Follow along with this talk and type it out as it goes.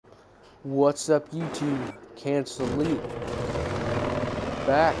What's up, YouTube? Cancel Elite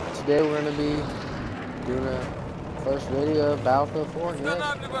back. Today we're gonna be doing a first video of Battlefield 4.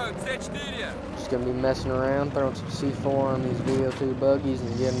 Yes. Just gonna be messing around, throwing some C4 on these VO2 buggies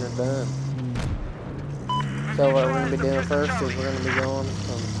and getting her done. So what we're gonna be doing first is we're gonna be going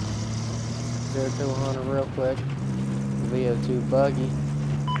from 0 to 100 real quick. VO2 buggy.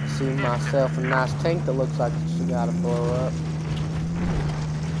 I see myself a nice tank that looks like she gotta blow up.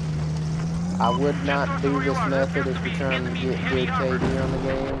 I would not do this method if you're trying to get good KD on the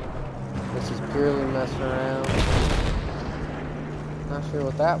game. This is purely messing around. Not sure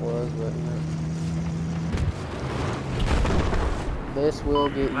what that was, but you know. This will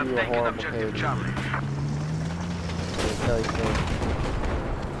get you a horrible KD. I'll tell you so.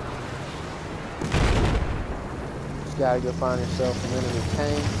 Just gotta go find yourself an enemy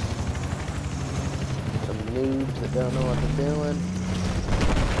tank. Some noobs that don't know what they're doing.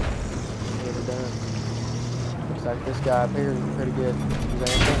 Done. Looks like this guy up here is a pretty good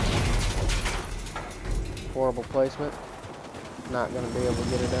example. Horrible placement. Not going to be able to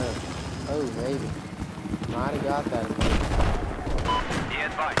get it done. Oh, maybe. Might have got that. Be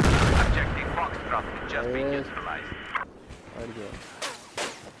advised, objective Foxtrot just been neutralized. Where'd he go?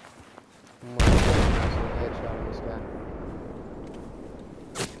 I'm going to get a headshot on this guy.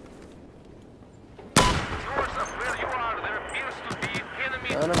 Source of where you are, there appears to be enemy.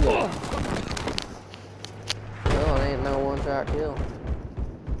 Son of a ain't no one-shot kill.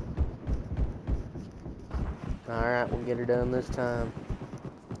 Alright, we'll get her done this time.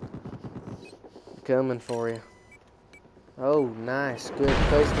 Coming for you. Oh, nice. Good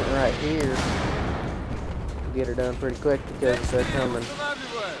placement right here. Get her done pretty quick because they're coming.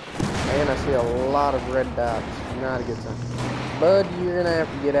 And I see a lot of red dots. Not a good sign. Bud, you're going to have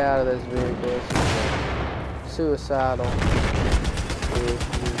to get out of this vehicle. It's suicidal if you're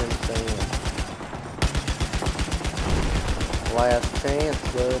going to stay in. Last chance,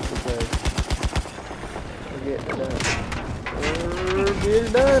 bud, because we're getting it done. Get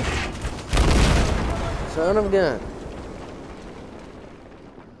it done. Son of a gun.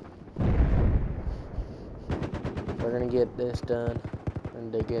 We're gonna get this done,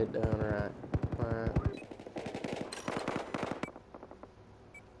 and they get it done right. Alright.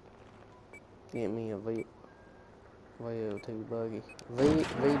 Get me a VO2 buggy.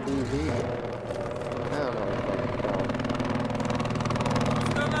 VDV. I don't know what it's called.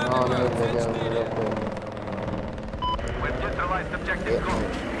 Oh no, they're going real quick. We've neutralized objective goal. I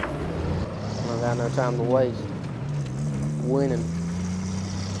don't got no time to waste. Winning.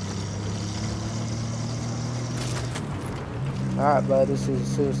 Alright, bud, this is a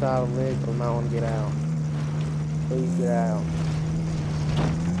suicidal vehicle. You might want to get out. Please get out.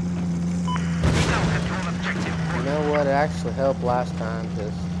 You know what? It actually helped last time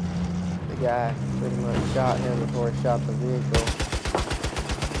because the guy pretty much shot him before he shot the vehicle.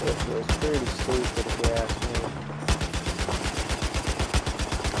 Which was pretty stupid if you ask me.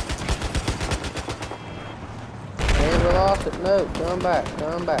 And we lost it. No, come back,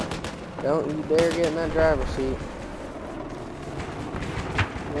 come back. Don't you dare get in that driver's seat.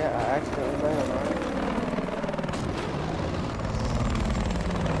 Yeah, I accidentally ran, alright.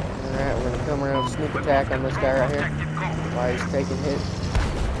 Alright, we're gonna come around and sneak attack on this guy right here. While he's taking hits.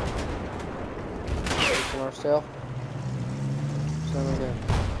 Facing ourselves. Son of a gun.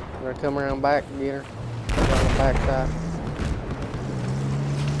 We're gonna come around back and get her. On the back side.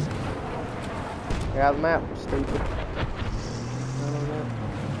 Get out of the map, stupid.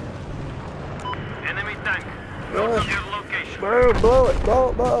 Enemy tank. Note your location. Bro, blow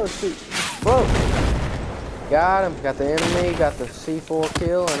it, shoot. Blow. Got him, got the enemy, got the C4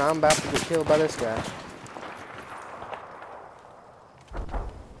 kill, and I'm about to get killed by this guy.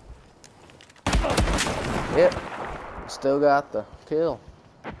 Yep. Still got the kill.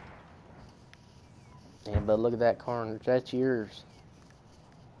 Yeah, but look at that carnage. That's yours.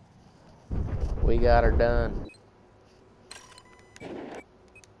 We got her done.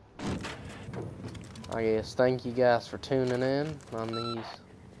 I guess thank you guys for tuning in on these.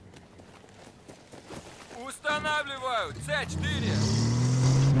 Устанавливаю C4.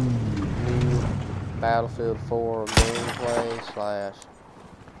 New Battlefield 4 gameplay slash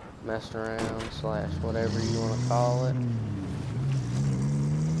messing around slash whatever you want to call it.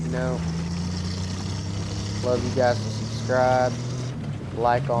 You know. Love you guys to subscribe,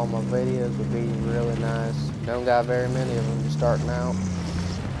 like all my videos would be really nice. Don't got very many of them just starting out.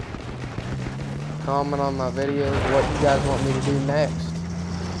 Comment on my videos what you guys want me to do next.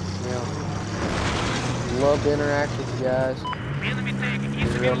 You know, love to interact with you guys.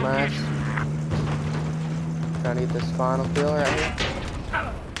 It's real nice. Trying to get this final kill right here.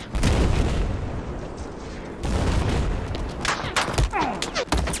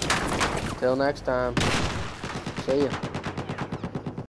 Till next time. See ya.